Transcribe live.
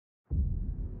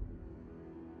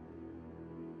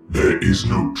There is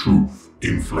no truth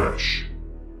in flesh,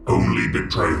 only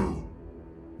betrayal.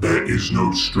 There is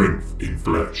no strength in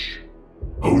flesh,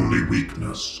 only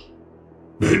weakness.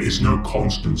 There is no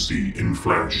constancy in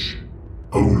flesh,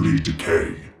 only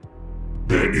decay.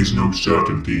 There is no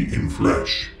certainty in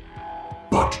flesh,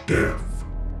 but death.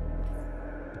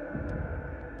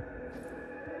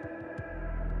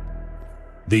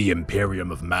 The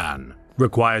Imperium of Man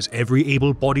requires every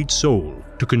able-bodied soul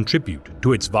to contribute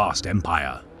to its vast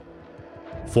empire.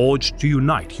 Forged to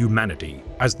unite humanity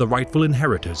as the rightful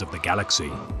inheritors of the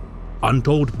galaxy,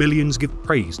 untold billions give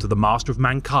praise to the Master of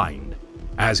Mankind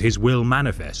as his will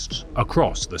manifests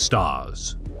across the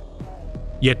stars.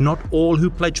 Yet not all who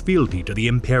pledge fealty to the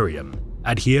Imperium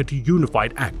adhere to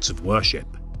unified acts of worship,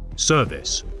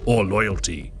 service, or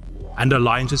loyalty, and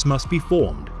alliances must be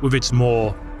formed with its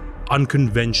more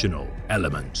unconventional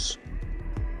elements.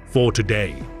 For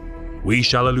today, we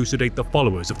shall elucidate the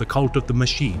followers of the cult of the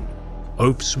machine,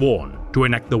 oath sworn to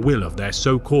enact the will of their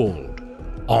so-called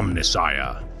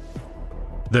Omnissiah.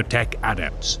 The tech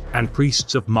adepts and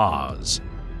priests of Mars,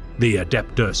 the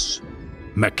Adeptus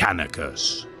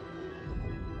Mechanicus.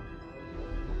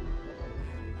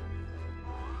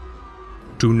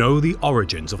 To know the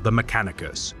origins of the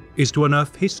Mechanicus is to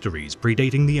unearth histories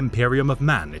predating the Imperium of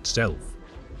Man itself,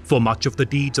 for much of the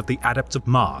deeds of the Adepts of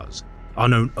Mars are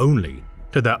known only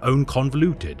to their own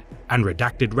convoluted and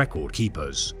redacted record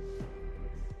keepers.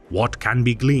 What can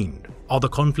be gleaned are the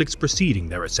conflicts preceding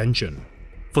their ascension,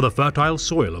 for the fertile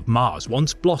soil of Mars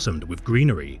once blossomed with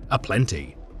greenery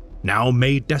aplenty, now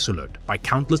made desolate by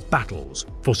countless battles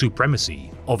for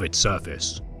supremacy of its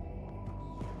surface.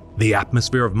 The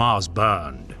atmosphere of Mars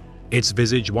burned, its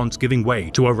visage once giving way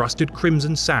to a rusted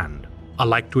crimson sand,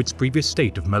 alike to its previous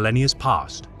state of millennia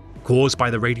past, caused by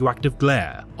the radioactive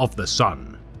glare of the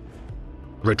sun.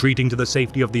 Retreating to the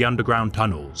safety of the underground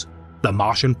tunnels, the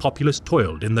Martian populace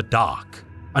toiled in the dark,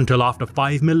 until after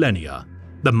 5 millennia,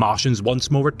 the Martians once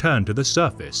more returned to the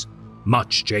surface,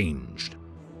 much changed.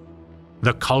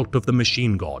 The cult of the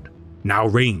machine god now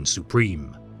reigned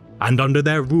supreme, and under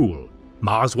their rule,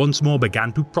 Mars once more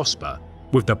began to prosper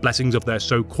with the blessings of their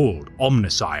so-called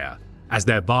Omnissiah as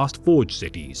their vast forge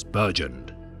cities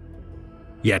burgeoned.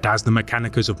 Yet as the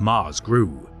Mechanicus of Mars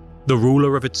grew, the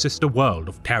ruler of its sister world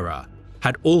of Terra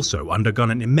had also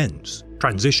undergone an immense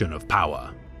transition of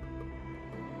power.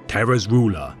 Terra's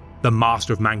ruler, the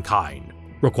Master of Mankind,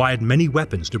 required many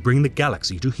weapons to bring the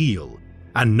galaxy to heel,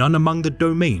 and none among the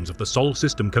domains of the Sol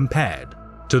system compared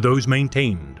to those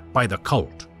maintained by the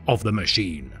cult of the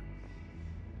machine.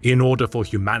 In order for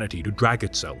humanity to drag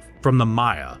itself from the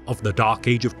mire of the dark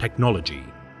age of technology,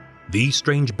 these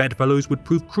strange bedfellows would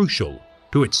prove crucial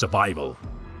to its survival.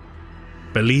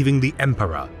 Believing the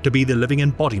Emperor to be the living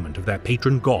embodiment of their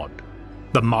patron god,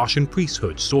 the Martian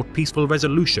priesthood sought peaceful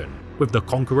resolution with the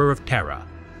Conqueror of Terra,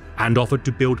 and offered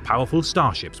to build powerful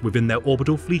starships within their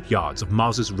orbital fleet yards of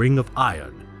Mars's Ring of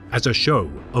Iron as a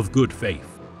show of good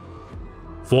faith.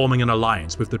 Forming an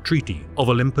alliance with the Treaty of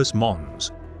Olympus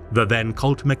Mons, the then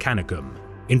cult Mechanicum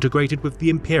integrated with the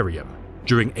Imperium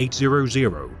during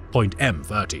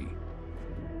 800.M30.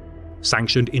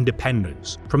 Sanctioned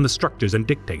independence from the structures and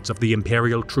dictates of the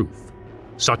Imperial truth.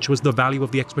 Such was the value of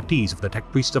the expertise of the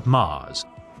tech priests of Mars,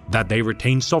 that they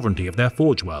retained sovereignty of their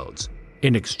forge worlds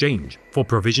in exchange for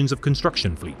provisions of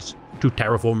construction fleets to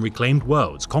terraform reclaimed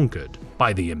worlds conquered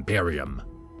by the Imperium.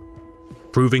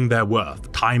 Proving their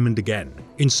worth time and again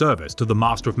in service to the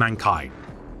Master of Mankind,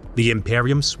 the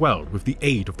Imperium swelled with the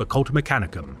aid of the cult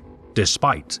Mechanicum,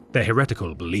 despite their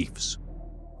heretical beliefs.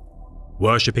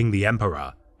 Worshipping the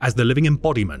Emperor as the living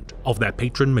embodiment of their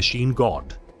patron machine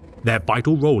god, their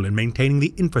vital role in maintaining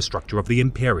the infrastructure of the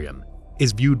Imperium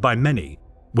is viewed by many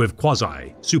with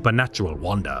quasi-supernatural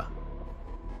wonder.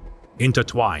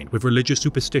 Intertwined with religious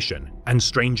superstition and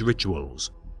strange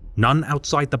rituals, none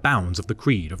outside the bounds of the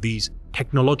creed of these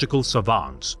technological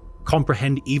savants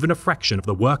comprehend even a fraction of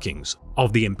the workings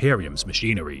of the Imperium's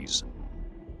machineries.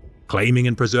 Claiming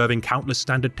and preserving countless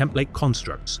standard template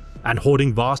constructs and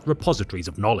hoarding vast repositories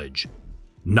of knowledge,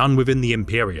 none within the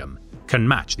Imperium can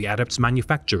match the Adepts'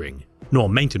 manufacturing nor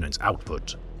maintenance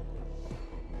output.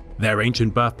 Their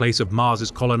ancient birthplace of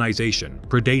Mars's colonization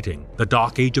predating the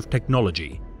dark age of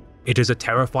technology, it is a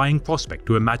terrifying prospect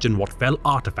to imagine what fell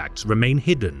artifacts remain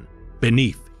hidden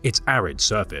beneath its arid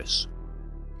surface.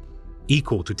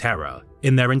 Equal to Terra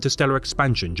in their interstellar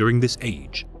expansion during this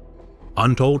age,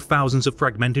 untold thousands of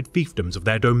fragmented fiefdoms of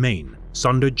their domain,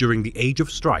 sundered during the Age of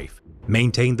Strife,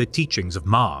 maintain the teachings of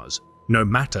Mars, no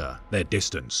matter their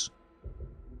distance.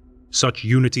 Such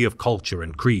unity of culture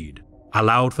and creed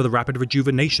allowed for the rapid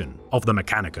rejuvenation of the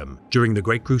Mechanicum during the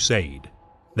Great Crusade,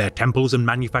 their temples and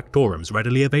manufactorums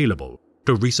readily available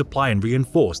to resupply and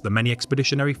reinforce the many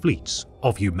expeditionary fleets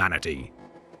of humanity.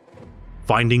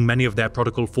 Finding many of their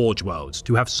prodigal forge worlds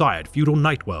to have sired feudal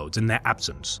knight worlds in their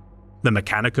absence, the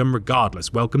Mechanicum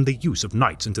regardless welcomed the use of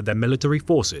knights into their military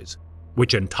forces,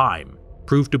 which in time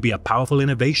proved to be a powerful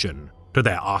innovation to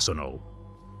their arsenal.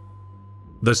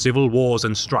 The civil wars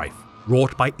and strife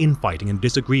wrought by infighting and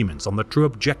disagreements on the true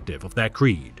objective of their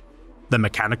creed, the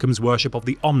Mechanicum's worship of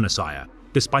the Omnissiah,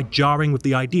 despite jarring with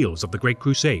the ideals of the Great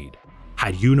Crusade,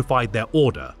 had unified their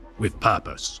order with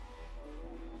purpose.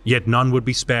 Yet none would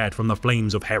be spared from the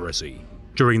flames of heresy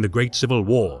during the Great Civil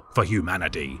War for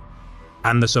humanity,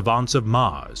 and the savants of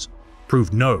Mars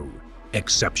proved no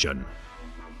exception.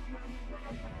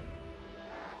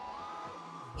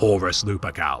 Horus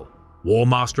Lupercal, War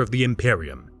Master of the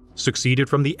Imperium, succeeded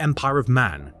from the Empire of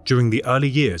Man during the early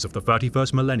years of the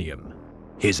 31st millennium,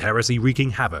 his heresy wreaking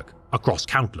havoc across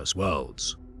countless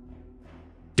worlds.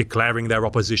 Declaring their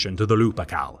opposition to the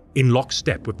Lupercal in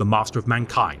lockstep with the Master of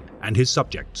Mankind and his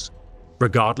subjects,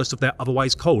 regardless of their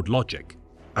otherwise cold logic,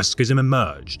 a schism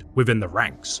emerged within the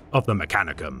ranks of the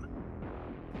Mechanicum.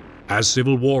 As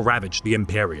civil war ravaged the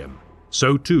Imperium,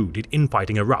 so too did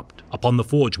infighting erupt upon the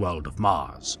Forge World of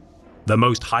Mars. The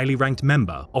most highly ranked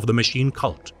member of the machine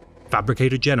cult,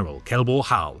 Fabricator General Kelbor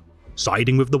Hal,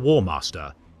 siding with the War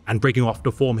Master and breaking off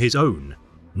to form his own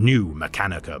new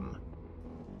Mechanicum.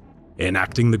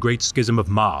 Enacting the Great Schism of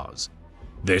Mars,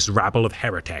 this rabble of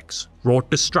heretics wrought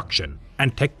destruction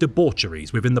and tech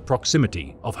debaucheries within the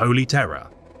proximity of Holy Terra,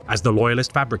 as the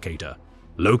loyalist fabricator,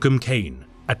 Locum Kane,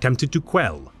 attempted to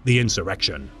quell the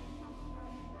insurrection.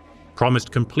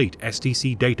 Promised complete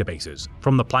STC databases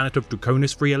from the planet of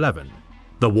Draconis 311,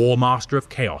 the War Master of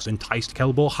Chaos enticed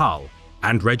Kelbor Hal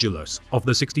and Regulus of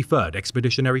the 63rd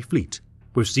Expeditionary Fleet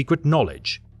with secret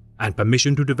knowledge and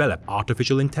permission to develop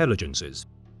artificial intelligences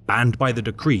banned by the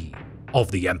decree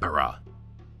of the Emperor.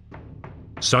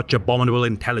 Such abominable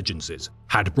intelligences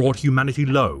had brought humanity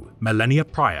low millennia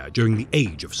prior during the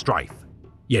Age of Strife,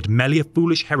 yet many a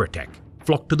foolish heretic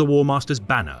flocked to the War Master's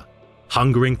banner,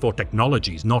 hungering for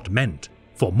technologies not meant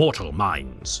for mortal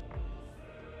minds.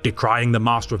 Decrying the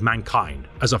Master of Mankind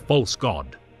as a false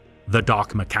god, the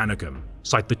Dark Mechanicum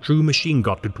cite the true machine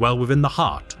god to dwell within the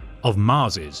heart of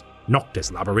Mars's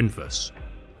Noctis Labyrinthus.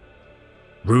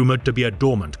 Rumored to be a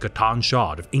dormant Catan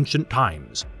shard of ancient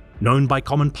times, known by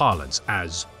common parlance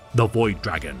as the Void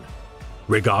Dragon.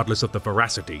 Regardless of the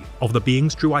veracity of the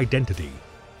being's true identity,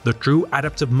 the true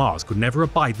adepts of Mars could never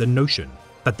abide the notion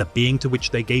that the being to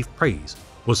which they gave praise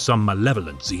was some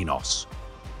malevolent Xenos.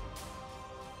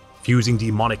 Fusing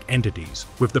demonic entities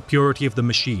with the purity of the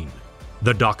machine,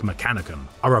 the Dark Mechanicum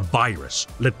are a virus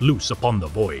let loose upon the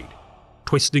void,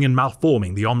 twisting and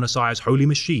malforming the Omnissiah's holy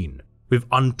machine with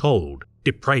untold,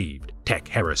 depraved tech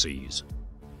heresies.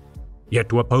 Yet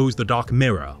to oppose the dark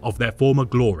mirror of their former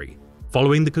glory,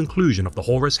 following the conclusion of the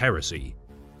Horus heresy,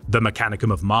 the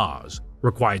Mechanicum of Mars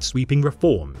required sweeping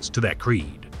reforms to their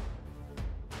creed.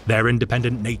 Their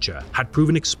independent nature had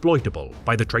proven exploitable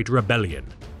by the traitor rebellion,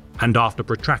 and after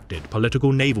protracted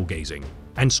political navel-gazing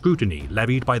and scrutiny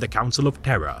levied by the Council of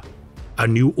Terra, a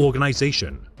new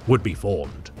organization would be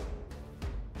formed.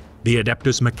 The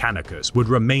Adeptus Mechanicus would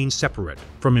remain separate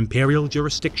from imperial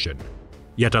jurisdiction,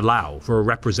 yet allow for a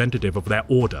representative of their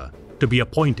order to be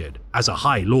appointed as a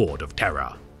High Lord of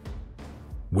Terra.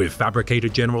 With Fabricator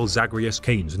General Zagreus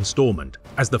Kane's installment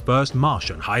as the first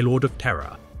Martian High Lord of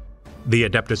Terra, the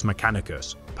Adeptus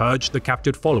Mechanicus purged the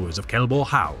captured followers of Kelbor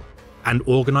Hal and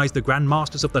organized the Grand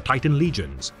Masters of the Titan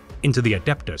Legions into the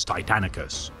Adeptus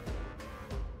Titanicus.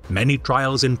 Many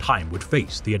trials in time would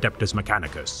face the Adeptus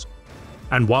Mechanicus,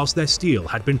 and whilst their steel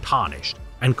had been tarnished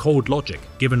and cold logic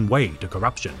given way to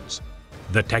corruptions,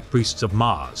 the tech priests of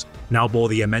Mars now bore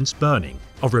the immense burning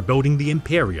of rebuilding the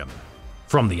Imperium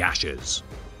from the ashes.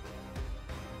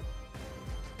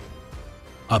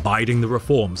 Abiding the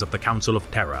reforms of the Council of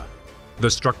Terra, the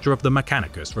structure of the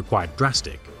Mechanicus required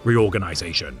drastic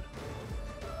reorganization.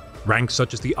 Ranks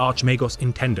such as the Archmagos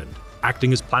Intendant,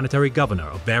 acting as planetary governor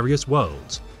of various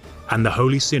worlds, and the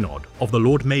Holy Synod of the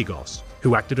Lord Magos,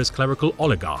 who acted as clerical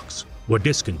oligarchs, were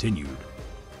discontinued.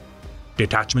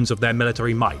 Detachments of their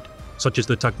military might, such as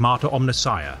the Tagmata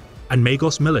Omnissiah and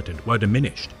Magos Militant, were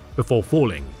diminished before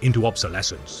falling into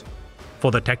obsolescence,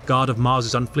 for the Tech Guard of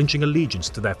Mars' unflinching allegiance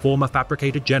to their former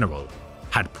Fabricator General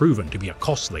had proven to be a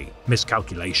costly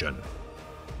miscalculation.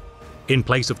 In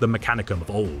place of the Mechanicum of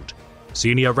old,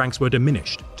 senior ranks were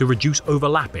diminished to reduce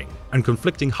overlapping and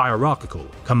conflicting hierarchical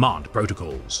command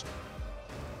protocols.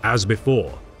 As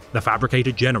before, the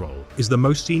Fabricator General is the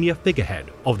most senior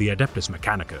figurehead of the Adeptus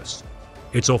Mechanicus,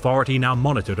 its authority now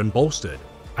monitored and bolstered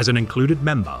as an included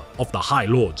member of the High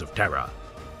Lords of Terra.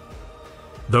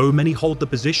 Though many hold the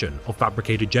position of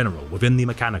Fabricator General within the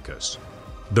Mechanicus,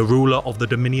 the ruler of the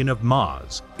Dominion of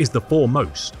Mars is the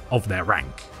foremost of their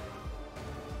rank.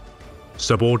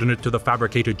 Subordinate to the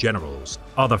Fabricator Generals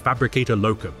are the Fabricator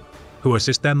Locum, who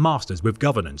assist their masters with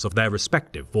governance of their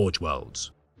respective forge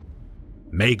worlds.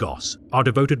 Magos are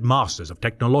devoted masters of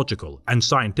technological and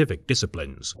scientific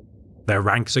disciplines, their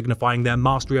rank signifying their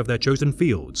mastery of their chosen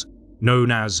fields,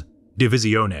 known as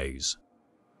Divisiones.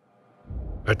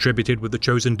 Attributed with the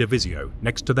chosen divisio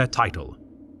next to their title,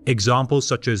 examples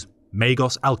such as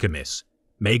Magos Alchemis,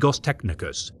 Magos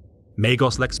Technicus,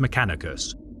 Magos Lex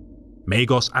Mechanicus,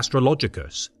 Magos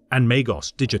Astrologicus, and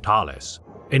Magos Digitalis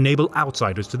enable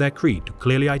outsiders to their creed to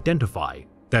clearly identify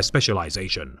their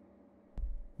specialization.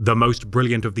 The most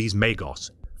brilliant of these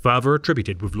Magos, further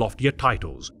attributed with loftier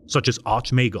titles such as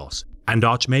Archmagos and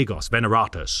Archmagos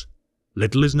Veneratus,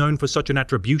 little is known for such an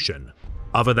attribution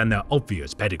other than their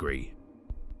obvious pedigree.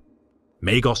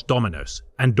 Magos Dominus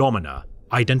and Domina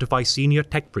identify senior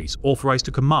tech priests authorized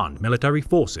to command military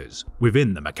forces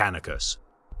within the Mechanicus,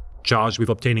 charged with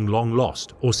obtaining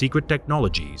long-lost or secret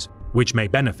technologies which may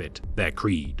benefit their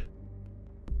creed.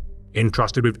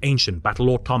 Entrusted with ancient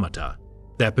battle automata,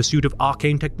 their pursuit of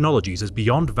arcane technologies is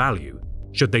beyond value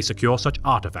should they secure such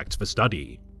artifacts for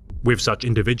study, with such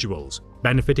individuals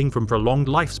benefiting from prolonged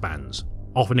lifespans,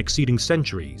 often exceeding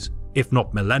centuries, if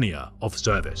not millennia, of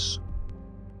service.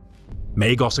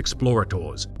 Magos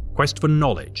Explorators quest for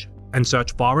knowledge and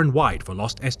search far and wide for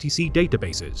lost STC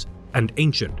databases and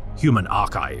ancient human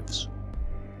archives.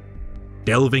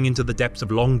 Delving into the depths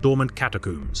of long-dormant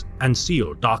catacombs and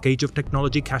sealed Dark Age of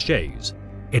Technology caches,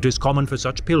 it is common for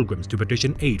such pilgrims to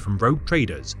petition aid from rogue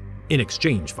traders in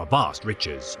exchange for vast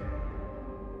riches.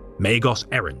 Magos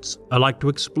Errants, alike to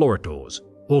Explorators,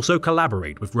 also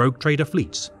collaborate with rogue trader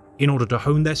fleets in order to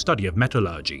hone their study of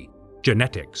metallurgy,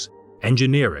 genetics,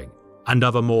 engineering, and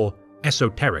other more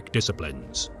esoteric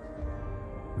disciplines.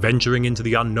 Venturing into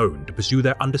the unknown to pursue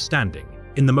their understanding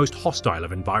in the most hostile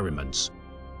of environments,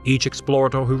 each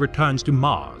explorator who returns to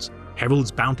Mars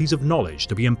heralds bounties of knowledge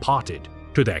to be imparted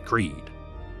to their creed.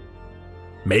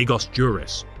 Magos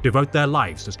Juris devote their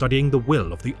lives to studying the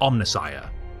will of the Omnissiah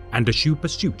and eschew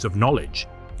pursuits of knowledge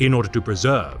in order to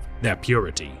preserve their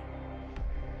purity.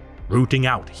 Rooting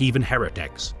out heathen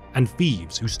heretics and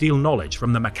thieves who steal knowledge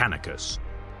from the Mechanicus,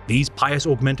 these pious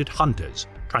augmented hunters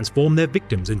transform their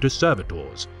victims into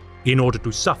servitors in order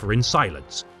to suffer in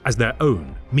silence as their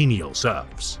own menial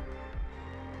serfs.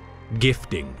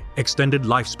 Gifting extended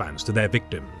lifespans to their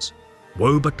victims,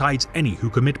 woe betides any who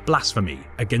commit blasphemy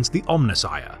against the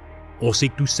Omnissiah or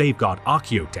seek to safeguard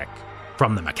Archaeotech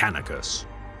from the Mechanicus.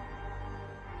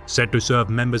 Said to serve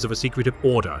members of a secretive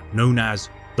order known as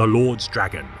the Lord's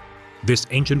Dragon, this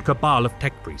ancient cabal of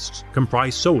tech priests,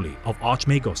 comprised solely of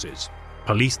Archmagoses,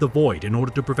 police the void in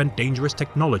order to prevent dangerous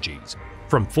technologies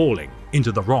from falling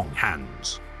into the wrong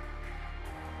hands.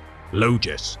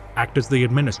 Logis act as the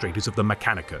administrators of the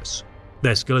Mechanicus,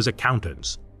 their skill as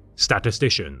accountants,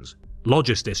 statisticians,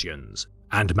 logisticians,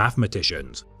 and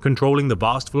mathematicians, controlling the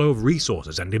vast flow of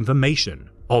resources and information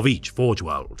of each forge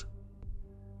world.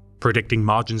 Predicting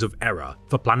margins of error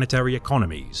for planetary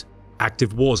economies,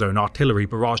 active warzone artillery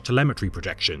barrage telemetry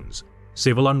projections,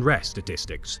 civil unrest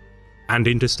statistics, and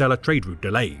interstellar trade route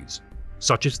delays,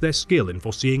 such is their skill in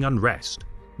foreseeing unrest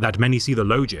that many see the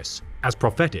Logis as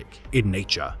prophetic in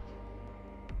nature.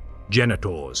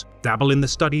 Genitors dabble in the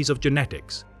studies of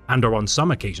genetics and are on some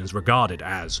occasions regarded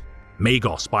as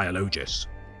Magos Biologis.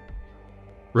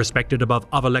 Respected above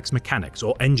other Lex Mechanics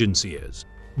or engine seers,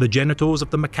 the Genitors of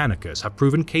the Mechanicus have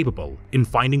proven capable in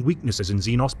finding weaknesses in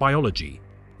Xenos biology,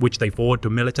 which they forward to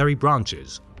military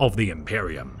branches of the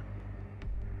Imperium.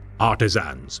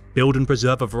 Artisans build and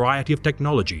preserve a variety of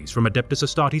technologies from Adeptus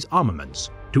Astartes armaments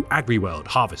to agri-world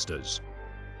harvesters.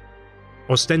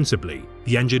 Ostensibly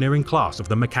the engineering class of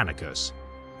the Mechanicus,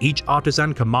 each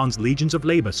artisan commands legions of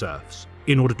labor serfs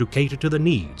in order to cater to the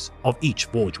needs of each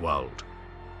forge world.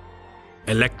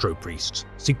 Electro-priests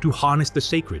seek to harness the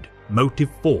sacred motive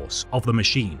force of the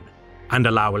machine and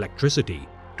allow electricity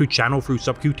to channel through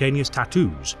subcutaneous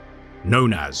tattoos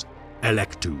known as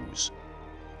electus.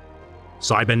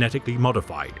 Cybernetically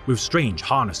modified with strange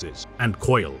harnesses and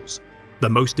coils, the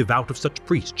most devout of such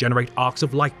priests generate arcs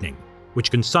of lightning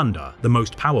which can sunder the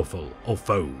most powerful of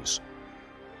foes.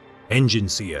 Engine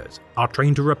seers are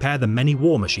trained to repair the many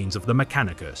war machines of the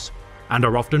Mechanicus and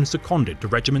are often seconded to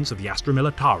regiments of the Astra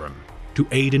Militarum to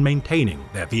aid in maintaining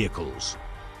their vehicles.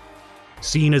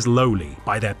 Seen as lowly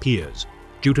by their peers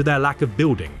due to their lack of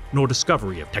building nor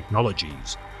discovery of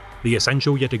technologies, the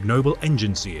essential yet ignoble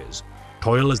engine seers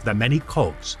toil as the many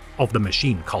cogs of the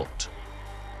machine cult.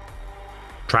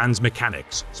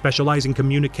 Transmechanics specialize in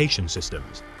communication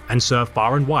systems and serve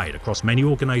far and wide across many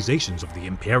organizations of the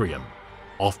Imperium,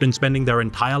 often spending their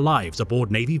entire lives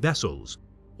aboard Navy vessels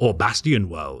or bastion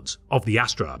worlds of the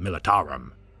Astra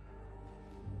Militarum.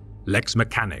 Lex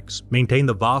Mechanics maintain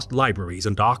the vast libraries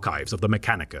and archives of the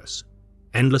Mechanicus,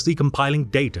 endlessly compiling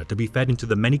data to be fed into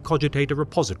the many cogitator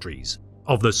repositories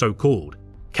of the so-called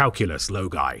Calculus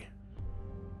Logi.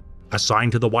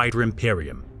 Assigned to the wider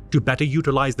Imperium to better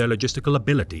utilize their logistical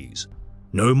abilities,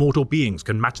 no mortal beings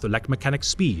can match the Lex Mechanics'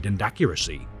 speed and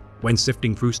accuracy when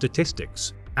sifting through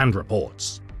statistics and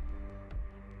reports.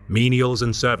 Menials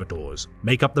and servitors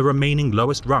make up the remaining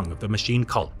lowest rung of the machine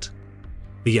cult,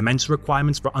 the immense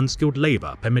requirements for unskilled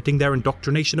labor permitting their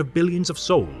indoctrination of billions of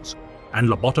souls and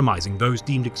lobotomizing those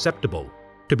deemed acceptable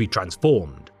to be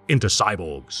transformed into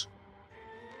cyborgs.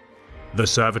 The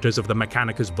servitors of the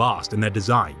Mechanicus vast in their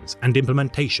designs and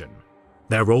implementation,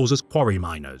 their roles as quarry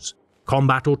miners,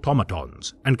 combat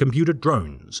automatons, and computer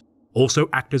drones also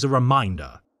act as a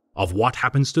reminder of what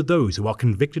happens to those who are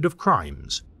convicted of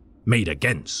crimes made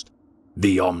against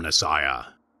the Omnissiah.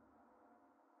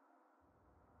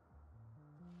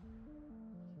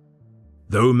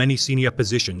 Though many senior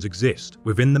positions exist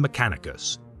within the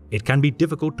Mechanicus, it can be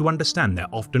difficult to understand their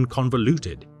often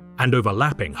convoluted and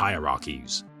overlapping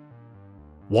hierarchies.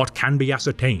 What can be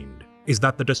ascertained is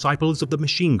that the disciples of the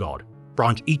Machine God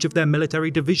branch each of their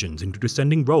military divisions into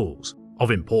descending roles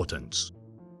of importance.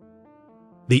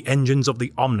 The engines of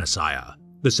the Omnissiah,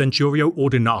 the Centurio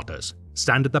Ordinatus,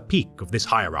 stand at the peak of this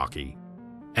hierarchy,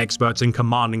 experts in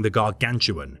commanding the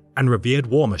gargantuan and revered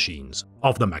war machines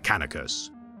of the Mechanicus.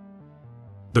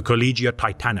 The Collegia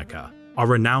Titanica are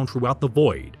renowned throughout the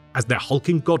void as their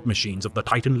hulking god machines of the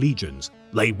Titan legions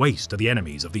lay waste to the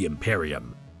enemies of the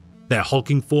Imperium, their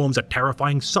hulking forms a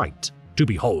terrifying sight to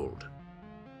behold.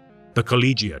 The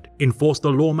Collegiate enforce the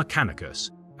law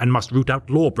Mechanicus and must root out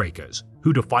lawbreakers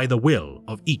who defy the will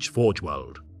of each Forge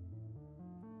World.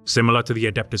 Similar to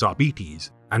the Adeptus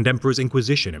Arbites and Emperor's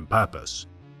Inquisition in purpose,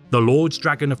 the Lord's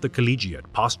Dragon of the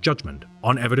Collegiate pass judgment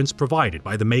on evidence provided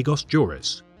by the Magos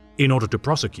Juris in order to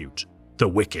prosecute the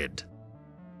wicked.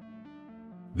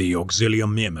 The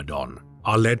Auxilium Myrmidon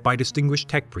are led by distinguished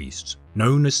tech priests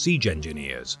known as siege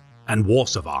engineers and war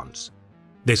savants.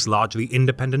 This largely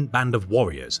independent band of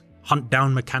warriors hunt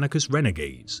down Mechanicus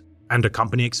renegades and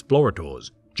accompany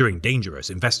explorators during dangerous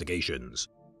investigations.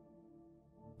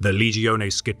 The Legione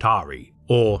Scitari,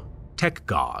 or Tech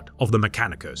Guard of the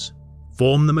Mechanicus,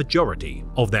 form the majority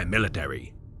of their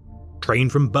military,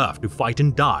 trained from birth to fight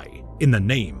and die in the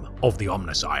name of the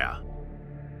Omnissiah.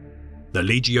 The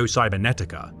Legio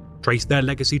Cybernetica trace their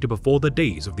legacy to before the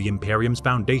days of the Imperium's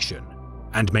foundation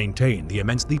and maintain the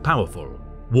immensely powerful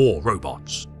war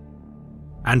robots.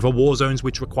 And for war zones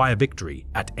which require victory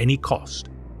at any cost,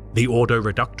 the Ordo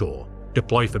Reductor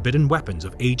deploy forbidden weapons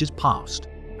of ages past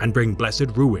and bring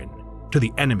blessed ruin to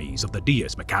the enemies of the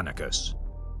Deus Mechanicus.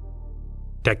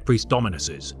 Tech Priest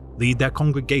Dominuses lead their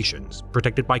congregations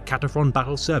protected by Cataphron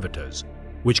battle servitors,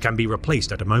 which can be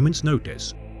replaced at a moment's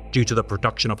notice due to the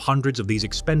production of hundreds of these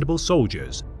expendable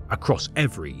soldiers across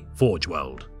every Forge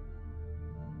World.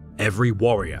 Every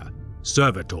warrior,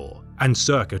 servitor, and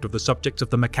circuit of the subjects of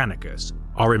the Mechanicus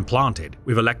are implanted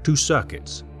with Electus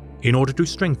circuits in order to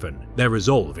strengthen their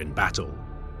resolve in battle,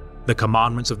 the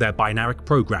commandments of their binaric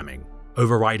programming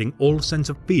overriding all sense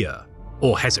of fear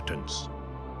or hesitance.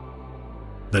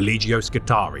 The Legio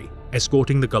Scitari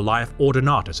escorting the Goliath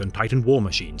Ordinatus and Titan war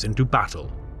machines into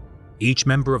battle. Each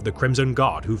member of the Crimson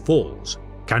Guard who falls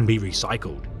can be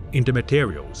recycled into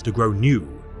materials to grow new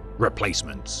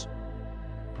replacements.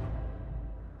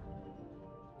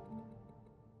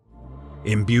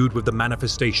 Imbued with the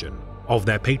manifestation of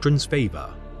their patron's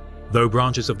favor, though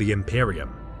branches of the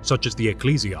Imperium, such as the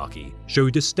Ecclesiarchy, show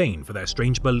disdain for their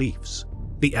strange beliefs,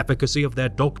 the efficacy of their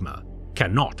dogma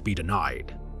cannot be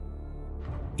denied.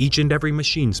 Each and every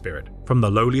machine spirit, from the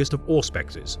lowliest of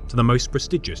Auspexes to the most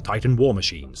prestigious Titan war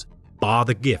machines, bar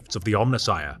the gifts of the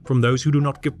Omnissiah from those who do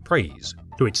not give praise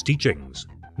to its teachings,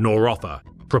 nor offer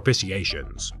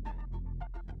propitiations.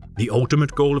 The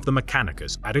ultimate goal of the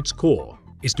Mechanicus at its core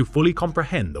is to fully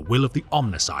comprehend the will of the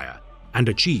Omnissiah and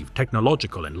achieve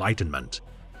technological enlightenment.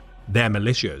 Their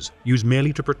militias use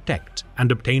merely to protect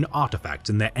and obtain artifacts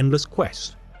in their endless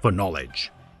quest for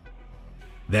knowledge.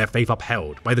 Their faith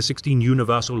upheld by the 16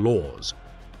 universal laws,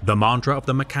 the mantra of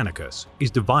the Mechanicus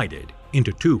is divided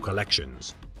into two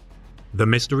collections. The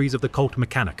mysteries of the cult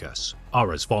Mechanicus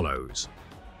are as follows.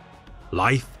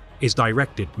 Life is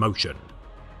directed motion.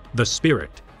 The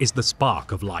spirit is the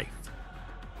spark of life.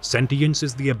 Sentience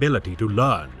is the ability to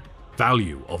learn,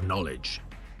 value of knowledge.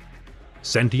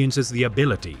 Sentience is the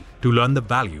ability to learn the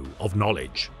value of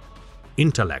knowledge.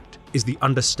 Intellect is the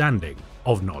understanding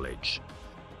of knowledge.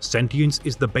 Sentience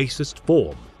is the basest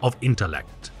form of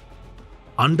intellect.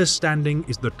 Understanding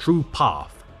is the true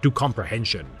path to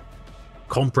comprehension.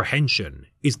 Comprehension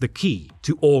is the key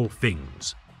to all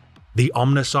things. The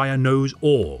Omnissiah knows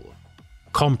all,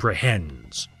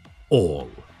 comprehends all.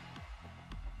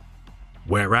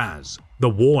 Whereas the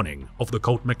warning of the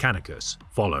cult Mechanicus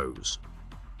follows.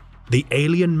 The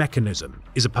alien mechanism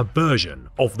is a perversion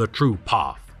of the true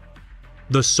path.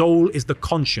 The soul is the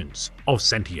conscience of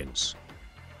sentience.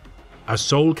 A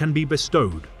soul can be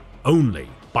bestowed only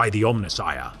by the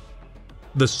Omnissiah.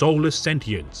 The soulless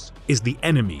sentience is the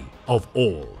enemy of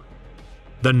all.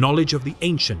 The knowledge of the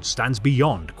ancients stands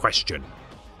beyond question.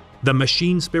 The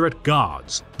machine spirit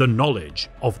guards the knowledge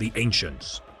of the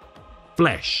ancients.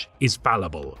 Flesh is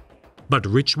fallible, but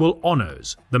ritual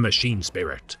honors the machine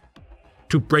spirit.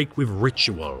 To break with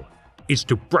ritual is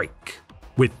to break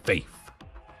with faith.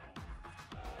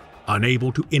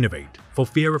 Unable to innovate for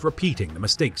fear of repeating the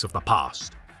mistakes of the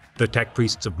past, the tech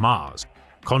priests of Mars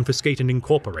confiscate and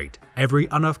incorporate every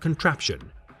unearthed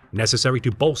contraption necessary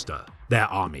to bolster their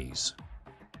armies.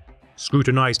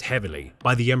 Scrutinized heavily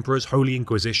by the Emperor's Holy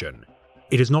Inquisition,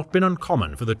 it has not been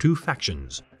uncommon for the two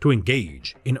factions to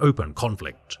engage in open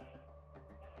conflict.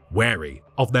 Wary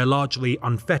of their largely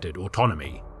unfettered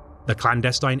autonomy, the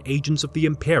clandestine agents of the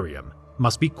Imperium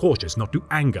must be cautious not to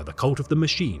anger the cult of the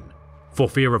machine, for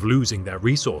fear of losing their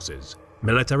resources,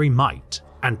 military might,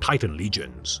 and Titan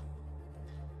legions.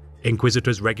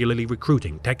 Inquisitors regularly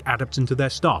recruiting tech adepts into their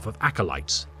staff of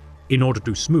acolytes in order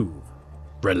to smooth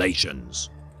relations.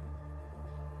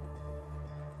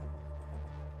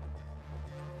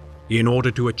 In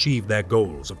order to achieve their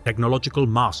goals of technological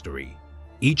mastery,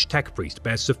 each tech priest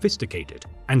bears sophisticated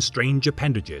and strange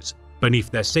appendages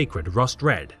beneath their sacred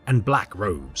rust-red and black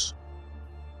robes.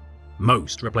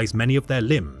 Most replace many of their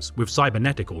limbs with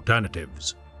cybernetic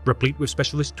alternatives, replete with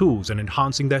specialist tools and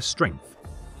enhancing their strength,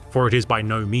 for it is by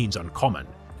no means uncommon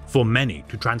for many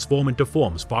to transform into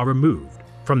forms far removed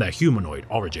from their humanoid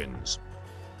origins.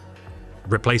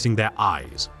 Replacing their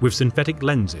eyes with synthetic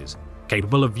lenses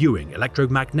capable of viewing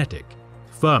electromagnetic,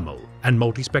 thermal, and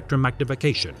multispectrum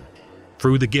magnification,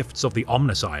 through the gifts of the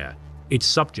Omnissiah, its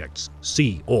subjects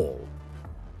see all.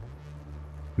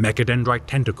 Mechadendrite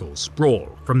tentacles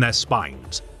sprawl from their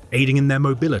spines, aiding in their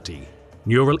mobility,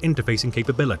 neural interfacing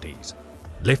capabilities,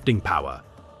 lifting power,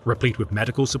 replete with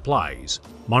medical supplies,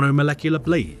 monomolecular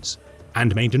blades,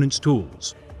 and maintenance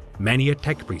tools. Many a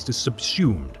tech priest is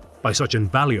subsumed by such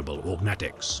invaluable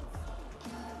Augmetics.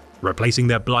 Replacing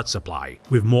their blood supply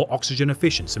with more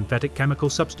oxygen-efficient synthetic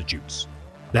chemical substitutes,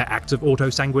 their acts of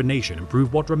autosanguination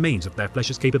improve what remains of their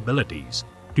flesh's capabilities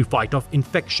to fight off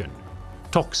infection,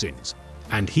 toxins,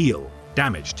 and heal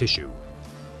damaged tissue.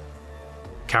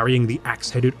 Carrying the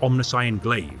axe-headed Omnissiah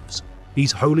glaives,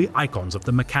 these holy icons of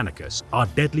the Mechanicus are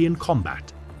deadly in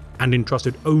combat and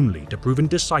entrusted only to proven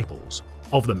disciples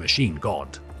of the machine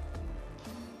god.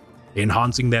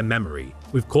 Enhancing their memory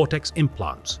with cortex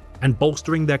implants and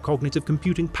bolstering their cognitive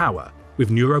computing power with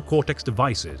neurocortex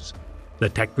devices, the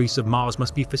tech priests of Mars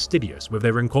must be fastidious with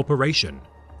their incorporation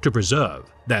to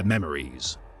preserve their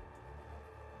memories.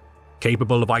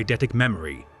 Capable of eidetic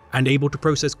memory and able to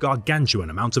process gargantuan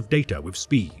amounts of data with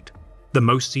speed, the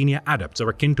most senior adepts are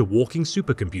akin to walking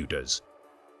supercomputers,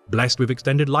 blessed with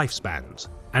extended lifespans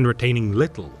and retaining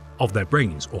little of their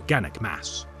brain's organic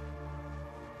mass.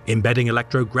 Embedding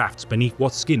electrografts beneath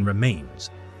what skin remains,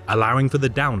 allowing for the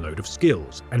download of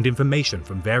skills and information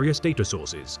from various data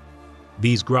sources.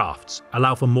 These grafts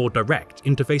allow for more direct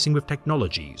interfacing with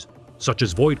technologies, such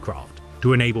as Voidcraft,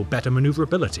 to enable better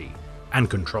maneuverability and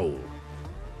control.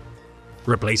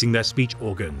 Replacing their speech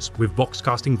organs with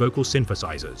vox-casting vocal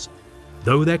synthesizers,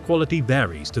 though their quality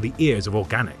varies to the ears of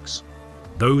organics,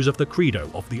 those of the credo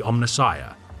of the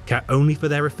Omnissiah care only for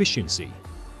their efficiency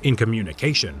in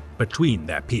communication between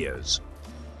their peers.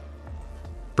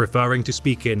 Preferring to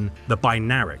speak in the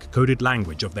binaric coded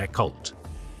language of their cult,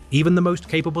 even the most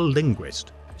capable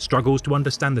linguist struggles to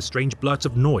understand the strange blurts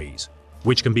of noise,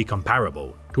 which can be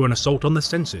comparable to an assault on the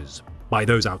senses by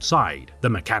those outside the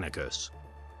Mechanicus.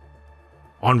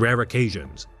 On rare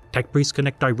occasions, tech priests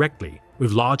connect directly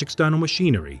with large external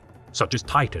machinery, such as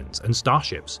titans and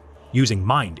starships, using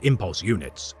mind impulse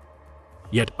units.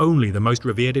 Yet only the most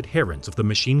revered adherents of the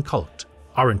machine cult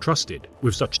are entrusted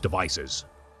with such devices.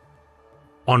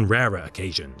 On rarer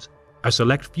occasions, a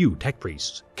select few tech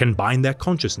priests can bind their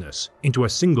consciousness into a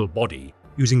single body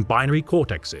using binary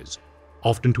cortexes,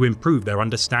 often to improve their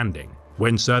understanding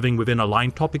when serving within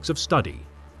aligned topics of study,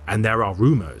 and there are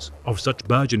rumors of such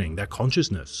burgeoning their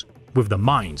consciousness with the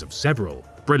minds of several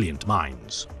brilliant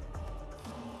minds.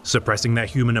 Suppressing their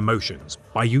human emotions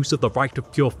by use of the rite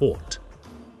of pure thought,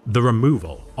 the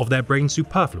removal of their brain's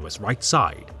superfluous right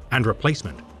side and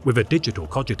replacement with a digital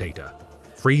cogitator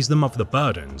frees them of the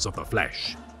burdens of the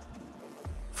flesh.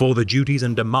 For the duties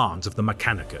and demands of the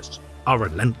Mechanicus are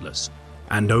relentless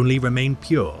and only remain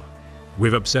pure,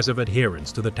 with obsessive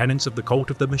adherence to the tenets of the cult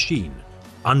of the machine,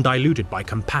 undiluted by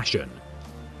compassion,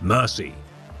 mercy,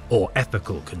 or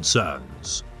ethical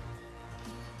concerns.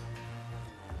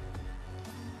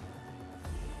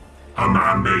 A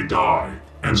man may die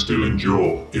and still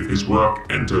endure if his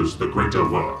work enters the greater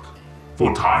work,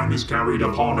 for time is carried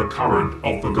upon a current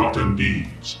of forgotten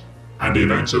deeds, and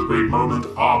events of great moment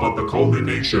are but the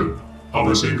culmination of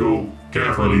a single,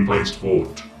 carefully placed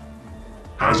thought.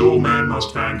 As all men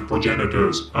must thank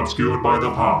progenitors obscured by the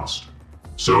past,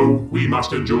 so we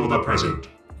must endure the present,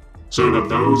 so that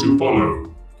those who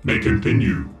follow may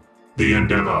continue the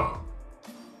endeavor.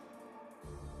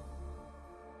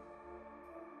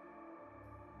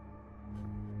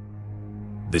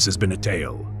 This has been a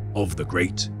tale of the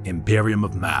great Imperium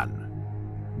of Man,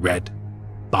 read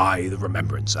by the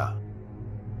Remembrancer.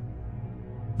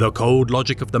 The cold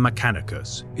logic of the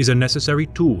Mechanicus is a necessary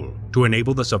tool to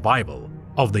enable the survival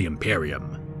of the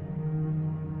Imperium.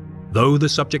 Though the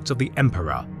subjects of the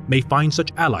Emperor may find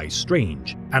such allies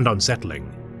strange and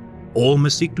unsettling, all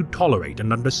must seek to tolerate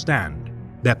and understand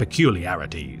their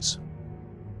peculiarities.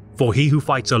 For he who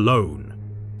fights alone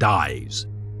dies,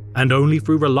 and only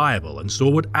through reliable and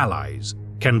stalwart allies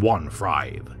can one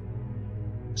thrive.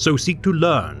 So seek to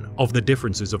learn of the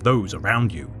differences of those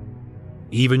around you,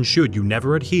 even should you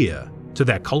never adhere to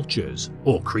their cultures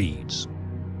or creeds.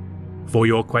 For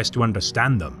your quest to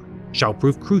understand them shall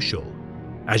prove crucial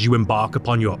as you embark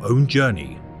upon your own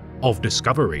journey of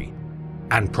discovery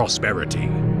and prosperity.